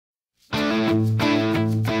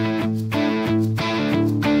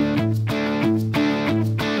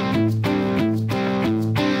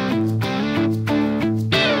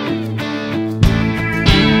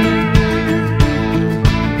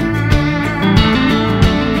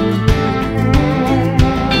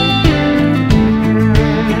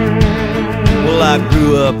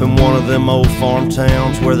grew up in one of them old farm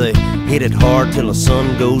towns where they hit it hard till the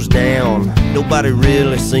sun goes down. Nobody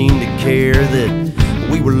really seemed to care that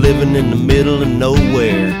we were living in the middle of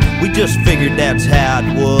nowhere. We just figured that's how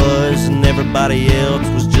it was, and everybody else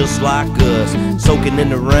was just like us, soaking in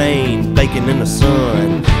the rain, baking in the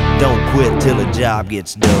sun. Don't quit till the job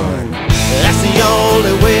gets done. That's the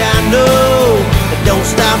only way I know. Don't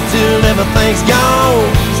stop till everything's gone.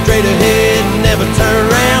 Straight ahead and never turn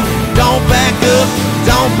around. Don't back up,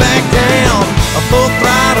 don't back down. A full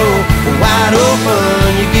throttle, wide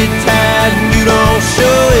open. You get tired and you don't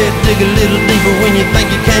show it. Dig a little deeper when you think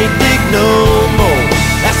you can't dig no more.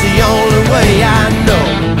 That's the only way I know.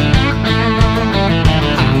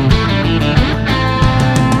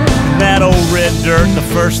 That old red dirt, the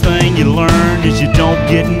first thing you learn is you don't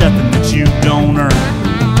get nothing that you don't earn.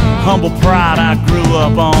 Humble pride I grew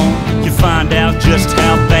up on. You find out just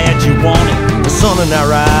how bad you want it. The sun in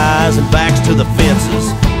our eyes and backs to the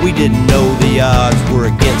fences. We didn't know the odds were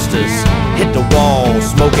against us. Hit the wall,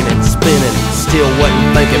 smoking and spinning. Still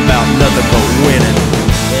wasn't thinking about nothing but winning.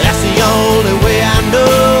 That's the only way I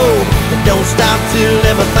know. Don't stop till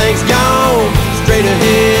everything's gone. Straight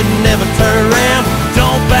ahead and never turn around.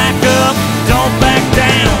 Don't back up, don't back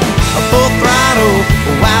down. A full throttle,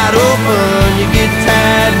 wide open. You get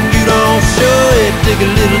tired and you don't show it. Dig a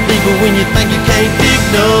little deeper when you think you can't dig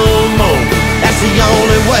no more. That's the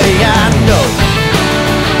only way I know.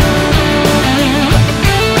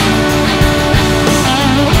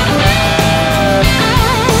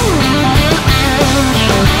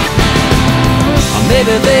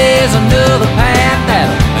 Maybe there's another path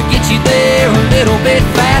that'll get you there a little bit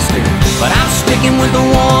faster, but I'm sticking with the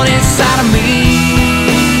one inside of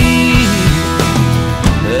me.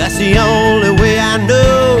 That's the only way I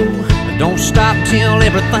know. Don't stop till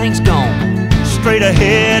everything's gone. Straight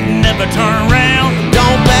ahead, never turn around.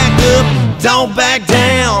 Don't back up, don't back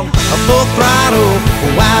down. A full throttle,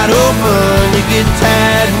 wide open. You get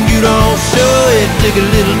tired and you don't show it. Dig a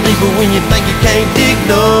little deeper when you think you can't dig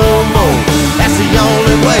no more. That's the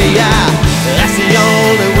only way that's the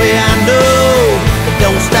only way I know.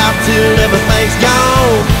 Don't stop till everything's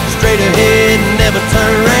gone. Straight ahead and never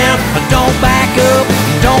turn around. Don't back up,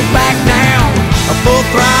 don't back down. A full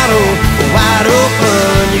throttle, wide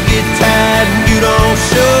open. You get tired and you don't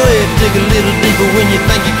show it. Dig a little deeper when you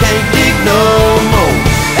think you can't dig no more.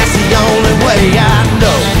 That's the only way I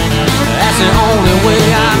know. That's the only way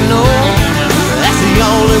I know. That's the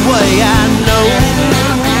only way I know.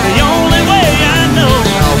 The only way I know.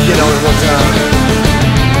 Oh, get on it one time.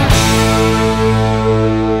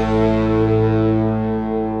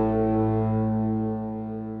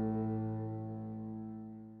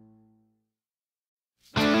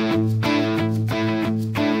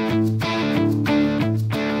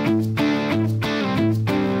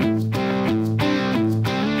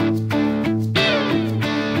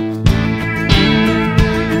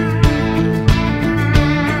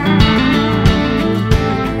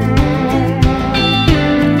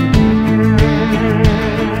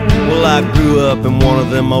 I grew up in one of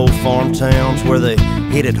them old farm towns where they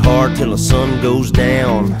hit it hard till the sun goes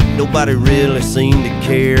down. Nobody really seemed to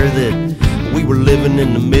care that we were living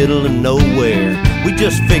in the middle of nowhere. We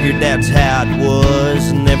just figured that's how it was,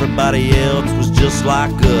 and everybody else was just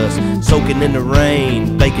like us, soaking in the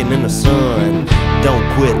rain, baking in the sun. Don't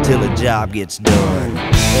quit till the job gets done.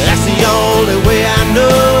 That's the only way I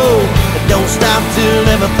know. Don't stop till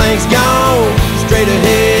everything's gone. Straight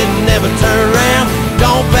ahead and never turn around.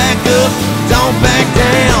 Don't back up, don't back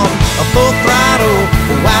down. A full throttle.